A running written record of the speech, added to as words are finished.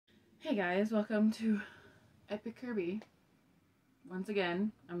Hey guys, welcome to Epic Kirby. Once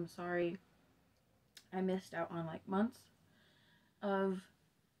again, I'm sorry I missed out on like months of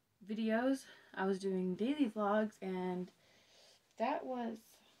videos. I was doing daily vlogs and that was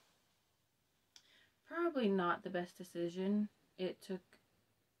probably not the best decision. It took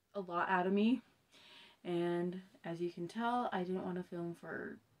a lot out of me, and as you can tell, I didn't want to film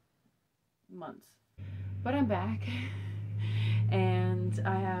for months. But I'm back and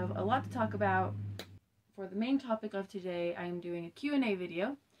I have a lot to talk about. For the main topic of today, I am doing a Q&A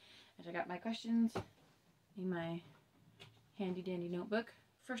video, and I got my questions in my handy dandy notebook.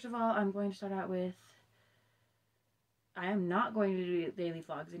 First of all, I'm going to start out with, I am not going to do daily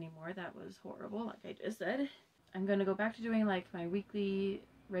vlogs anymore. That was horrible, like I just said. I'm going to go back to doing like my weekly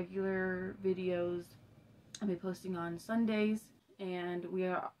regular videos. I'll be posting on Sundays, and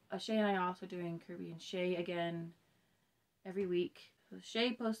Shay and I are also doing Kirby and Shay again every week. So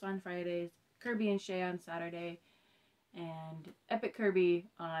Shay posts on Fridays, Kirby and Shay on Saturday, and Epic Kirby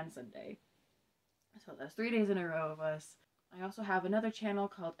on Sunday. So that's 3 days in a row of us. I also have another channel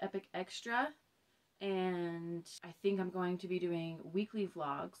called Epic Extra, and I think I'm going to be doing weekly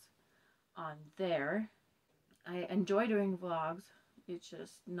vlogs on there. I enjoy doing vlogs, it's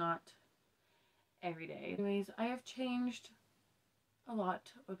just not every day. Anyways, I have changed a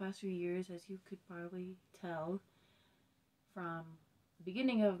lot over the past few years, as you could probably tell from the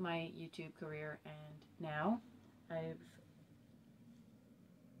beginning of my YouTube career, and now I've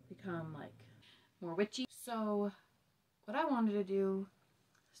become like more witchy. So what I wanted to do,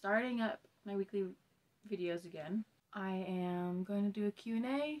 starting up my weekly videos again, I am going to do a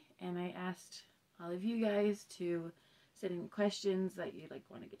Q&A, and I asked all of you guys to send in questions that you like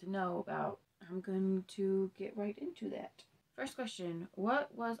want to get to know about. I'm going to get right into that. First question,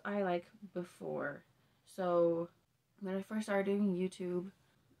 what was I like before? So when I first started doing YouTube,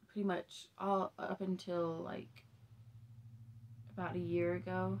 pretty much all up until like about a year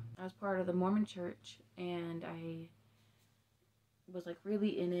ago, I was part of the Mormon church, and I was like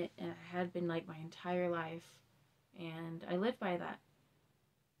really in it, and I had been like my entire life, and I lived by that,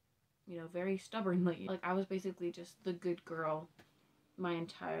 you know, very stubbornly. Like I was basically just the good girl my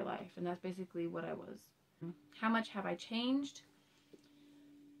entire life, and that's basically what I was. How much have I changed?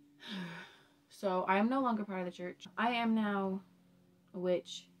 So I am no longer part of the church. I am now a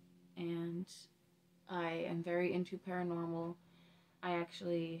witch, and I am very into paranormal. I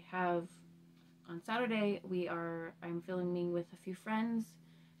actually have, on Saturday, I'm filming with a few friends,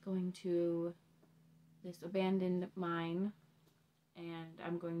 going to this abandoned mine, and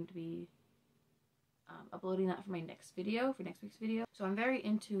I'm going to be uploading that for next week's video. So I'm very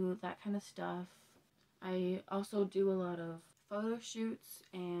into that kind of stuff. I also do a lot of photo shoots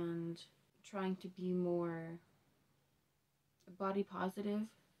and trying to be more body positive.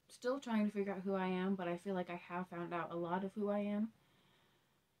 Still trying to figure out who I am, but I feel like I have found out a lot of who I am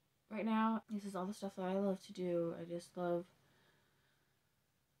right now. This is all the stuff that I love to do. I just love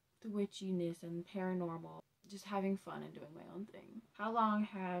the witchiness and paranormal, just having fun and doing my own thing. How long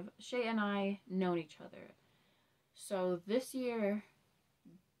have Shay and I known each other? So this year,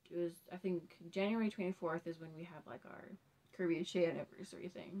 it was, I think, January 24th is when we have like our Kirby and Shay anniversary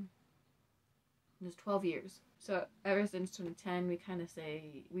thing. It was 12 years. So ever since 2010, we kind of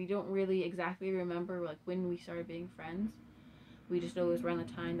say, we don't really exactly remember like when we started being friends. We just know it was around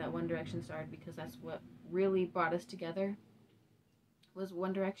the time that One Direction started, because that's what really brought us together, was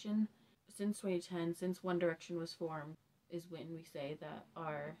One Direction. Since 2010, since One Direction was formed, is when we say that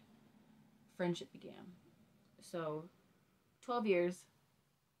our friendship began. So 12 years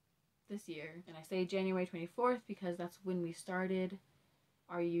this year, and I say January 24th because that's when we started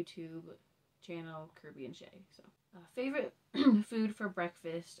our YouTube channel, Kirby and Shay. So favorite food for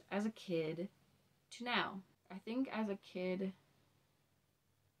breakfast as a kid to now. I think as a kid,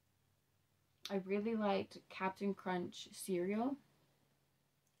 I really liked Captain Crunch cereal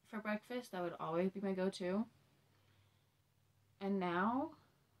for breakfast. That would always be my go-to. And now,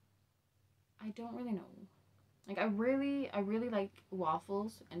 I don't really know. Like I really like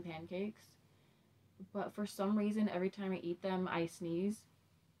waffles and pancakes, but for some reason every time I eat them I sneeze.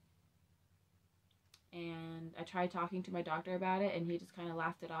 And I tried talking to my doctor about it, and he just kind of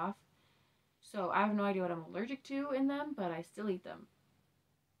laughed it off. So I have no idea what I'm allergic to in them, but I still eat them.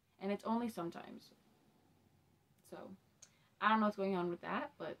 And it's only sometimes. So I don't know what's going on with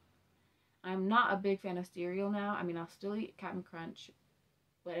that, but I'm not a big fan of cereal now. I mean, I'll still eat Captain Crunch,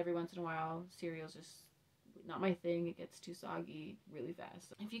 but every once in a while, cereal's just not my thing. It gets too soggy really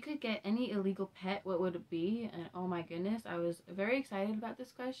fast. If you could get any illegal pet, what would it be? And oh my goodness, I was very excited about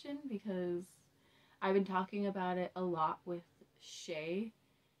this question because I've been talking about it a lot with Shay,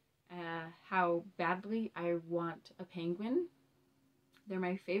 how badly I want a penguin. They're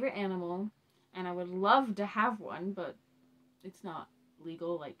my favorite animal, and I would love to have one, but it's not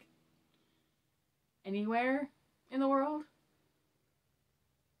legal, like, anywhere in the world.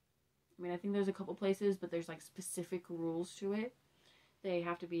 I mean, I think there's a couple places, but there's, like, specific rules to it. They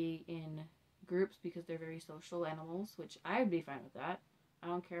have to be in groups because they're very social animals, which I would be fine with that. I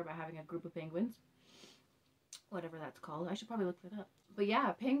don't care about having a group of penguins. Whatever that's called. I should probably look that up. But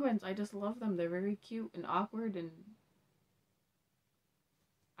yeah, penguins, I just love them. They're very cute and awkward, and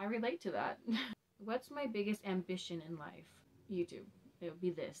I relate to that. What's my biggest ambition in life? YouTube. It would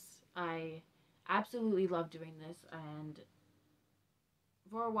be this. I absolutely love doing this, and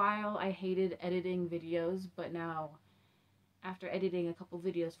for a while I hated editing videos, but now after editing a couple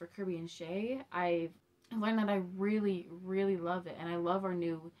videos for Kirby and Shay, I've learned that I really, really love it, and I love our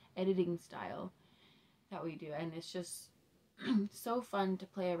new editing style that we do, and it's just so fun to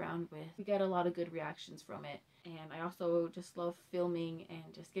play around with. We get a lot of good reactions from it, and I also just love filming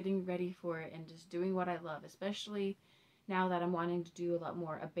and just getting ready for it and just doing what I love, especially now that I'm wanting to do a lot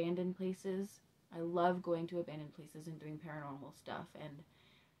more abandoned places. I love going to abandoned places and doing paranormal stuff, and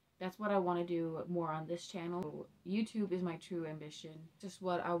that's what I want to do more on this channel. So YouTube is my true ambition. Just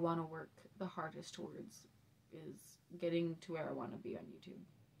what I want to work the hardest towards is getting to where I want to be on YouTube.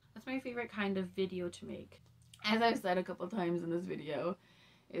 That's my favorite kind of video to make. As I've said a couple times in this video,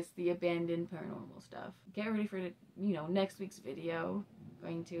 it's the abandoned paranormal stuff. Get ready for, next week's video,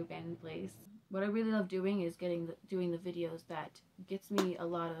 going to abandoned place. What I really love doing is doing the videos that gets me a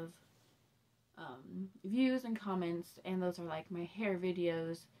lot of views and comments, and those are like my hair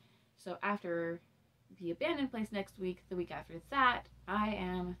videos. So after the abandoned place next week, the week after that, I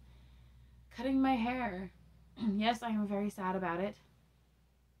am cutting my hair. Yes, I am very sad about it.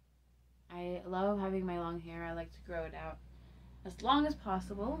 I love having my long hair. I like to grow it out as long as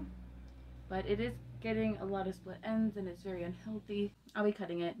possible, but it is getting a lot of split ends and it's very unhealthy. I'll be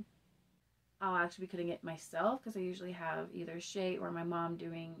cutting it. I'll actually be cutting it myself because I usually have either Shay or my mom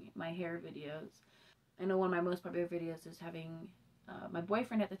doing my hair videos. I know one of my most popular videos is having my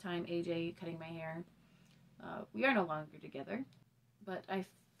boyfriend at the time, AJ, cutting my hair. We are no longer together, but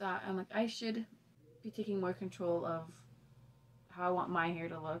I'm like, I should be taking more control of how I want my hair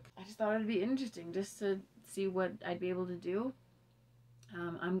to look. I just thought it'd be interesting just to see what I'd be able to do.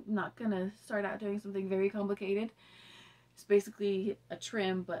 I'm not gonna start out doing something very complicated. It's basically a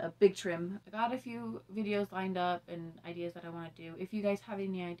trim, but a big trim. I got a few videos lined up and ideas that I want to do. If you guys have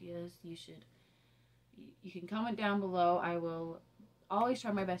any ideas, you can comment down below. I will always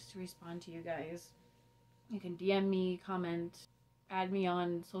try my best to respond to you guys. You can DM me, comment, add me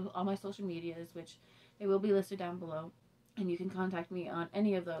on all my social medias, which they will be listed down below. And you can contact me on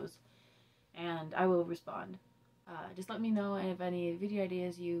any of those, and I will respond. Just let me know if any video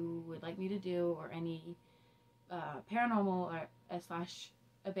ideas you would like me to do, or any paranormal or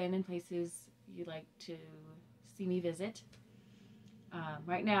 / abandoned places you'd like to see me visit.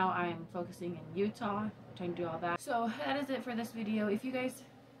 Right now I'm focusing in Utah, trying to do all that. So that is it for this video. If you guys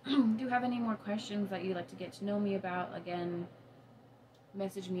do have any more questions that you'd like to get to know me about, again,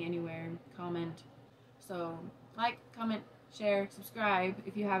 message me anywhere, comment. So like, comment, share, subscribe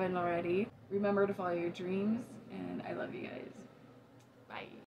if you haven't already. Remember to follow your dreams, and I love you guys. Bye.